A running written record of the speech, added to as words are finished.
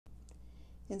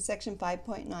In section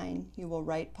 5.9, you will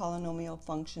write polynomial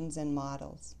functions and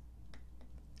models.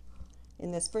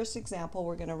 In this first example,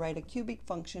 we're going to write a cubic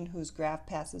function whose graph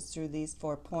passes through these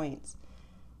 4 points.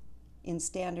 In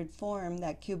standard form,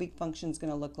 that cubic function is going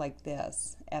to look like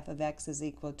this. F of x is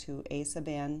equal to a sub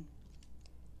n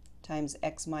times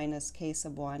x minus k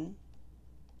sub 1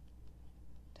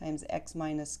 times x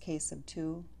minus k sub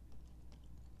 2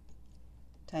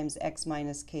 times x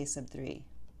minus k sub 3.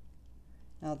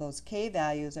 Now those k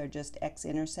values are just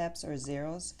x-intercepts or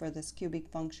zeros for this cubic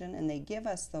function, and they give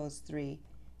us those 3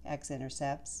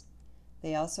 x-intercepts.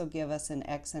 They also give us an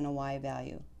x and a y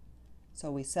value. So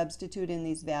we substitute in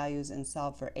these values and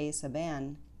solve for a sub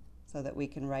n so that we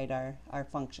can write our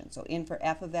function. So in for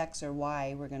f of x or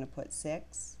y, we're going to put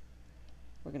 6.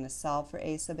 We're going to solve for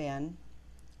a sub n.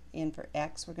 In for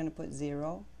x, we're going to put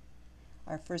 0.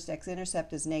 Our first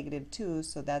x-intercept is -2,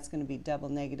 so that's going to be double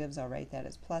negatives. I'll write that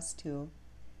as plus 2.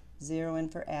 0 in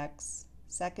for x.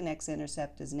 Second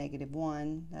x-intercept is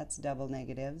 -1. That's double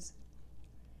negatives.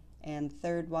 And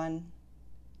third one,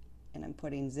 and I'm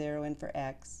putting 0 in for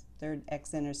x. Third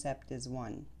x-intercept is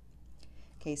 1.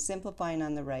 Okay, simplifying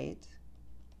on the right,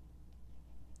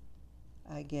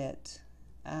 I get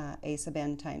a sub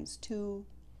n times 2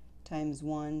 times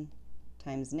 1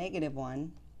 times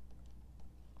 -1,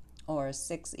 or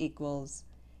 6 equals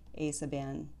a sub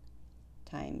n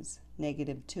times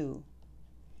 -2.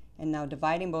 And now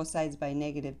dividing both sides by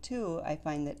 -2, I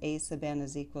find that a sub n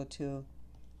is equal to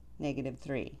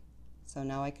 -3. So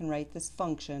now I can write this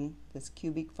function, this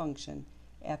cubic function,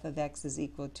 f of x is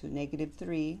equal to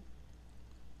 -3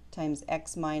 times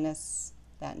x minus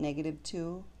that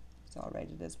 -2, so I'll write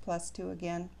it as plus 2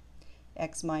 again,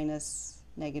 x minus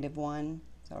 -1,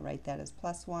 so I'll write that as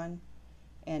plus 1,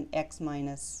 and x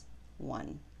minus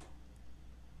 1.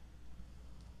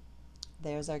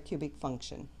 There's our cubic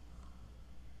function.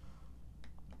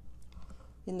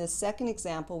 In the second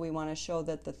example, we want to show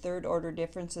that the third order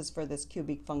differences for this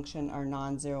cubic function are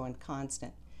non-zero and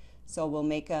constant. So we'll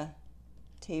make a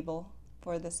table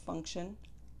for this function.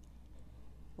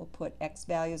 We'll put x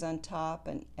values on top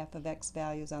and f of x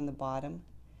values on the bottom.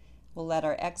 We'll let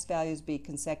our x values be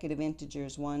consecutive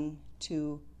integers, 1,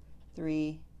 2,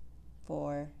 3,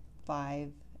 4,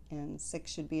 5, and 6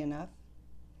 should be enough.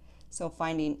 So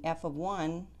finding f of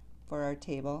 1 for our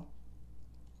table,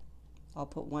 I'll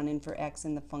put 1 in for x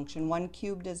in the function. 1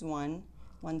 cubed is 1,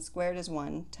 1 squared is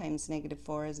 1, times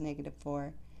 -4 is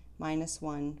 -4, minus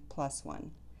 1 plus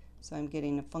 1. So I'm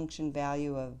getting a function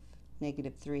value of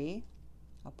 -3.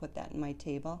 I'll put that in my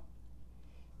table.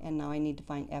 And now I need to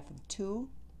find f of 2.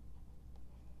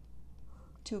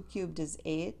 2 cubed is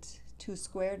 8, 2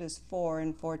 squared is 4,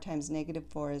 and 4 times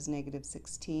 -4 is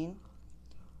 -16,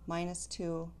 minus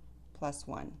 2 plus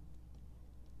 1.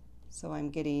 So I'm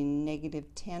getting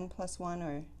 -10 plus 1,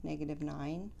 or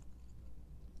 -9.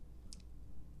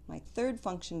 My third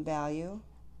function value,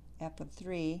 f of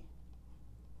 3,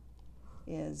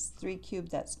 is 3 cubed,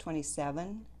 that's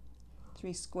 27.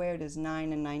 3 squared is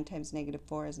 9, and 9 times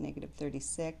 -4 is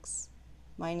 -36,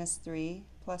 minus 3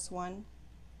 plus 1.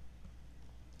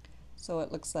 So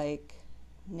it looks like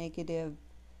 -9,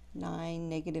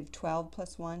 -12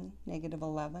 plus 1,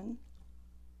 -11.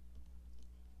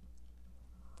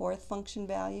 Fourth function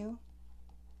value,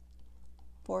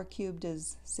 4 cubed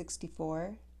is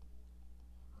 64,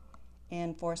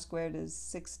 and 4 squared is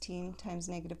 16 times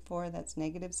 -4, that's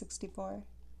 -64,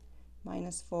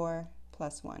 minus 4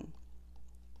 plus 1.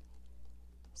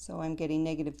 So I'm getting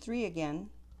 -3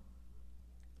 again.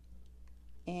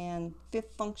 And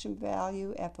fifth function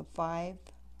value, f of 5.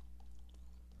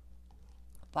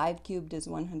 5 cubed is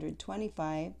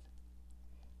 125.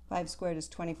 5 squared is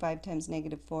 25 times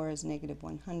 -4 is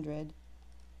 -100,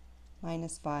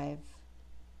 minus 5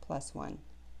 plus 1.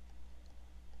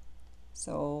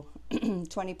 So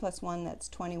 20 plus 1, that's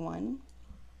 21.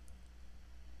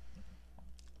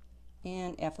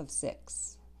 And f of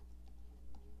 6.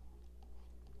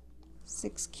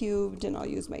 6 cubed, and I'll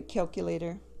use my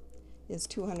calculator, is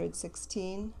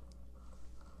 216.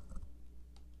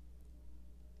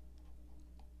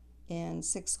 And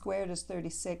 6 squared is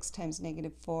 36 times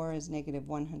 -4 is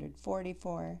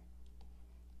 -144,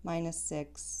 minus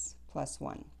 6 plus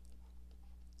 1.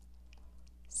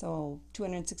 So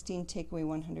 216 take away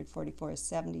 144 is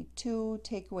 72.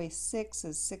 Take away 6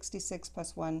 is 66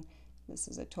 plus 1. This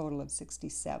is a total of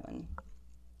 67.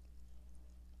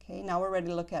 Okay, now we're ready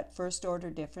to look at first order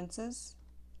differences.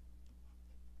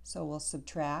 So we'll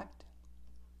subtract.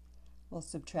 We'll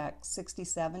subtract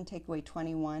 67, take away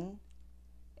 21,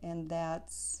 and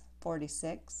that's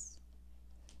 46.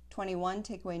 21,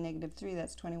 take away -3,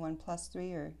 that's 21 plus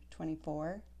 3, or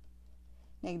 24.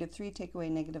 Negative 3 take away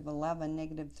negative 11.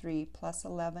 Negative 3 plus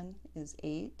 11 is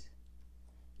 8.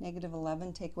 Negative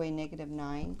 11 take away negative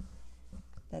 9.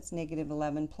 That's negative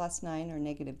 11 plus 9, or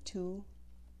negative 2.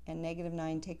 And negative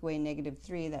 9 take away negative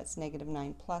 3. That's negative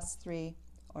 9 plus 3,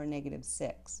 or negative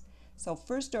 6. So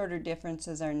first order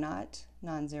differences are not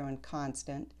non-zero and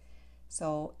constant.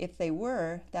 So if they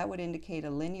were, that would indicate a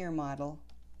linear model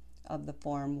of the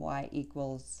form y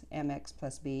equals mx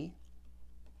plus b.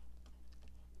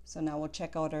 So now we'll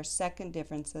check out our second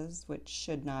differences, which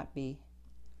should not be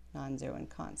non-zero and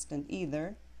constant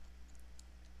either.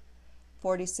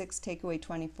 46 take away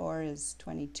 24 is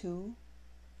 22.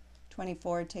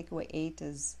 24 take away 8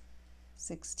 is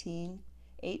 16.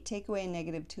 8 take away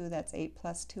negative 2, that's 8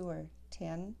 plus 2, or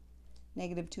 10.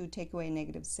 Negative 2 take away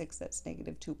negative 6, that's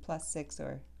negative 2 plus 6,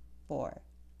 or 4.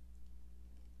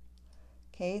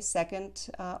 Okay, second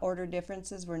order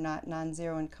differences were not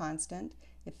non-zero and constant.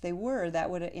 If they were, that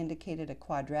would have indicated a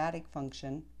quadratic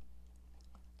function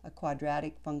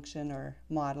or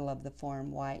model of the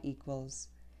form y equals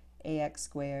ax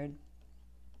squared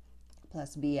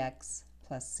plus bx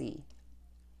plus c.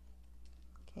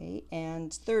 Okay,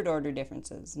 and third order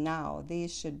differences. Now,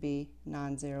 these should be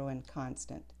non-zero and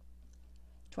constant.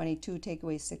 22 take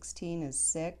away 16 is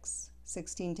 6.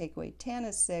 16 take away 10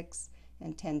 is 6.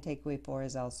 And 10 take away 4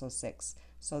 is also 6.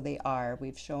 So they are.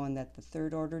 We've shown that the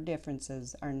third order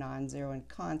differences are non-zero and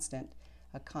constant,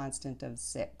 a constant of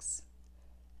 6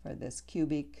 for this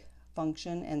cubic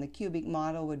function. And the cubic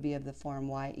model would be of the form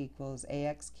y equals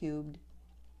ax cubed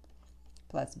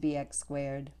plus bx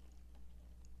squared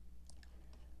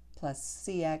plus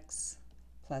cx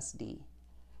plus d.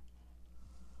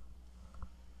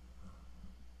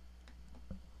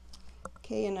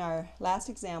 Okay, in our last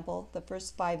example, the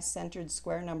first 5 centered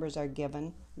square numbers are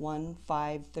given, 1,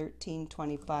 5, 13,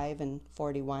 25, and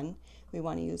 41. We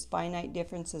want to use finite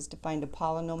differences to find a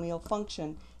polynomial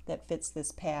function that fits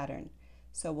this pattern.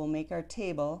 So we'll make our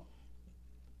table,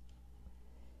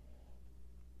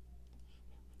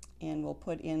 and we'll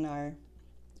put in our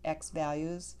x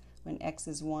values. When x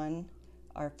is 1,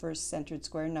 our first centered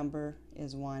square number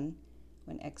is 1.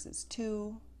 When x is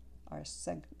 2, our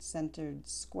centered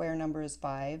square number is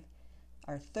 5.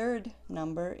 Our third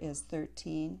number is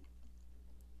 13.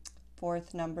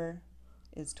 Fourth number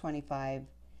is 25.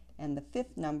 And the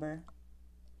fifth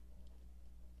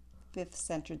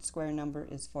centered square number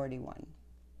is 41.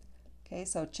 Okay,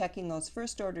 so checking those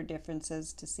first order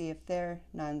differences to see if they're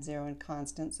non-zero and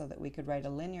constant so that we could write a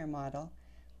linear model,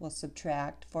 we'll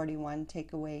subtract. 41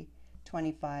 take away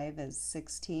 25 is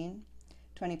 16.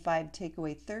 25 take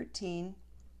away 13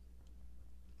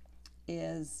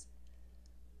 is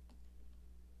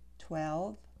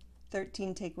 12.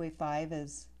 13 take away 5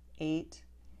 is 8.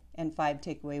 And 5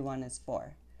 take away 1 is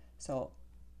 4. So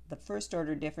the first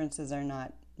order differences are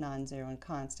not non-zero and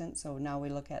constant. So now we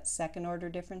look at second order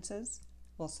differences.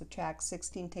 We'll subtract.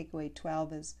 16 take away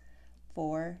 12 is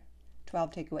 4.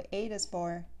 12 take away 8 is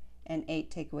 4. And 8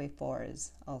 take away 4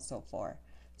 is also 4.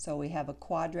 So we have a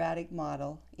quadratic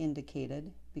model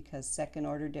indicated because second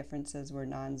order differences were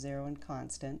non-zero and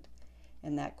constant.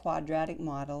 And that quadratic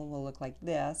model will look like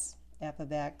this. F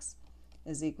of x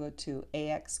is equal to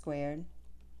ax squared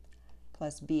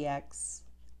plus bx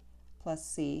plus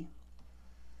c.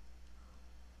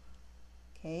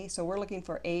 Okay, so we're looking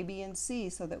for a, b, and c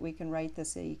so that we can write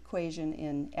this equation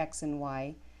in x and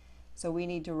y. So we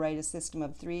need to write a system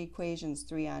of 3 equations,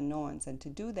 3 unknowns. And to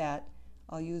do that,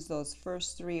 I'll use those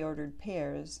first 3 ordered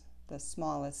pairs. The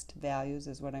smallest values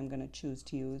is what I'm going to choose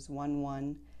to use. 1,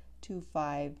 1, 2,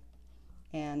 5,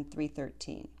 and 3,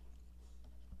 13.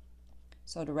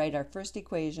 So to write our first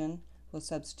equation, we'll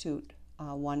substitute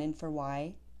 1 in for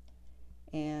y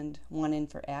and 1 in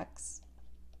for x.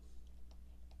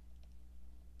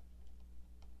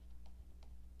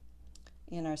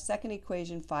 In our second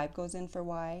equation, 5 goes in for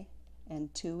y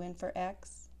and 2 in for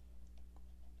x.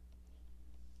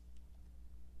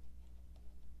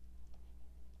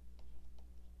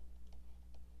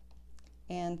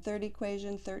 And third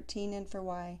equation, 13 in for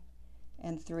y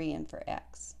and 3 in for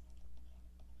x.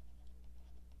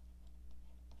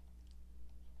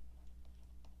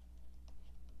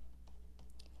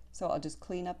 So I'll just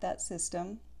clean up that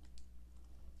system.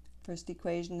 First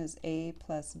equation is a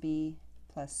plus b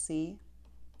plus c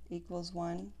equals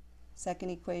 1. Second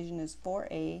equation is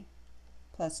 4a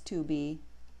plus 2b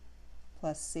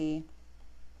plus c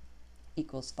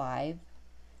equals 5.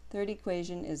 Third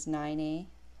equation is 9a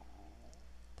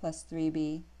plus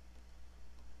 3b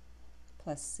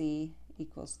plus c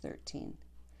equals 13.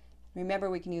 Remember,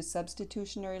 we can use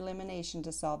substitution or elimination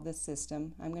to solve this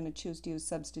system. I'm going to choose to use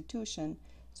substitution,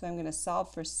 So I'm going to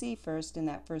solve for c first in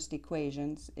that first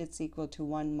equation. It's equal to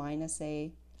 1 minus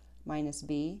a minus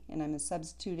b, and I'm going to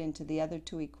substitute into the other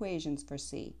two equations for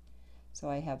c. So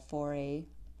I have 4a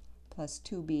plus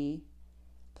 2b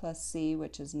plus c,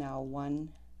 which is now 1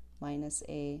 minus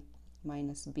a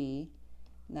minus b,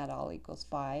 and that all equals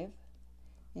 5.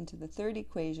 Into the third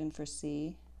equation for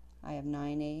c, I have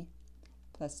 9a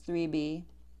plus 3b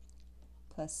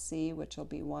plus c, which will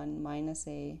be 1 minus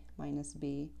a minus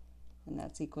b, and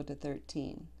that's equal to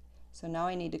 13. So now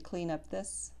I need to clean up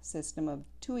this system of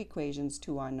two equations,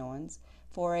 two unknowns.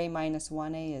 4a minus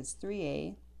 1a is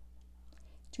 3a,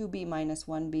 2b minus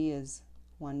 1b is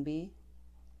 1b,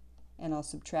 and I'll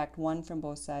subtract 1 from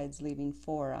both sides, leaving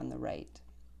 4 on the right.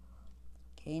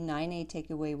 Okay, 9a take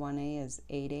away 1a is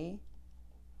 8a,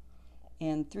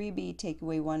 and 3b take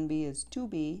away 1b is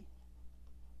 2b,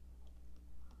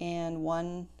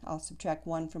 and I'll subtract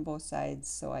 1 from both sides,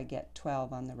 so I get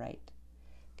 12 on the right.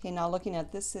 Okay, now looking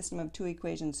at this system of two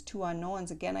equations, two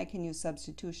unknowns, again I can use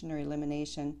substitution or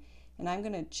elimination, and I'm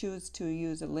going to choose to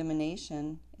use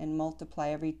elimination and multiply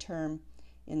every term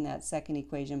in that second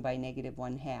equation by negative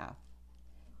 1/2.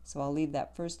 So I'll leave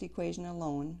that first equation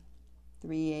alone.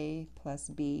 3a plus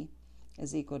b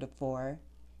is equal to 4,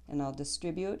 and I'll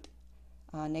distribute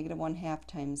negative 1/2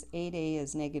 times 8a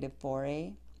is negative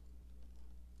 4a,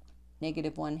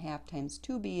 negative 1/2 times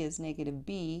 2b is negative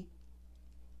b,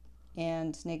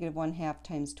 and negative 1/2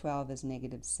 times 12 is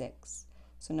negative 6.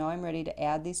 So now I'm ready to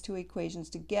add these two equations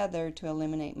together to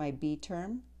eliminate my b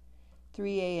term.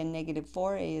 3a and negative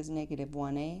 4a is negative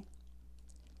 1a,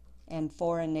 and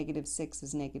 4 and negative 6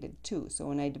 is negative 2. So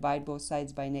when I divide both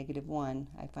sides by negative 1,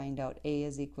 I find out a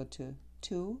is equal to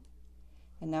 2.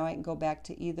 And now I can go back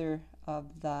to either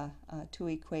of the two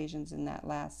equations in that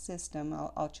last system.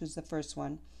 I'll choose the first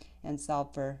one and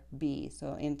solve for b.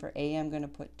 So in for a, I'm going to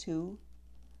put 2.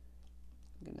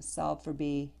 I'm going to solve for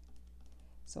b.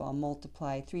 So I'll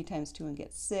multiply 3 times 2 and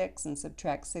get 6, and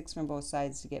subtract 6 from both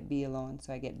sides to get b alone.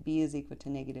 So I get b is equal to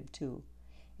negative 2.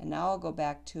 And now I'll go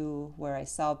back to where I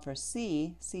solved for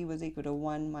c. c was equal to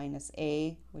 1 minus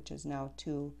a, which is now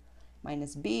 2,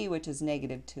 minus b, which is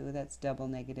negative 2. That's double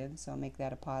negative, so I'll make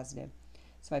that a positive.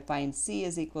 So I find c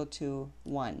is equal to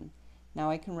 1. Now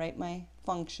I can write my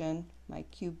function, my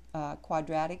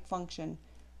quadratic function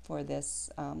for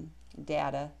this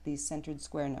data, these centered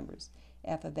square numbers.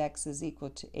 F of x is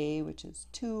equal to a, which is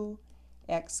 2,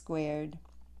 x squared,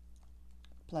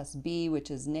 plus b, which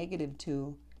is negative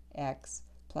 2x,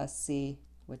 plus c,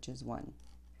 which is 1.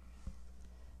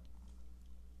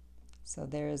 So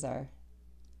there is our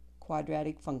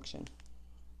quadratic function.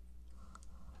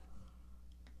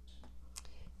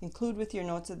 Include with your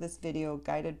notes of this video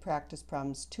guided practice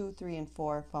problems 2, 3, and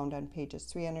 4 found on pages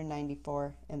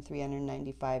 394 and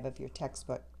 395 of your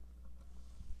textbook.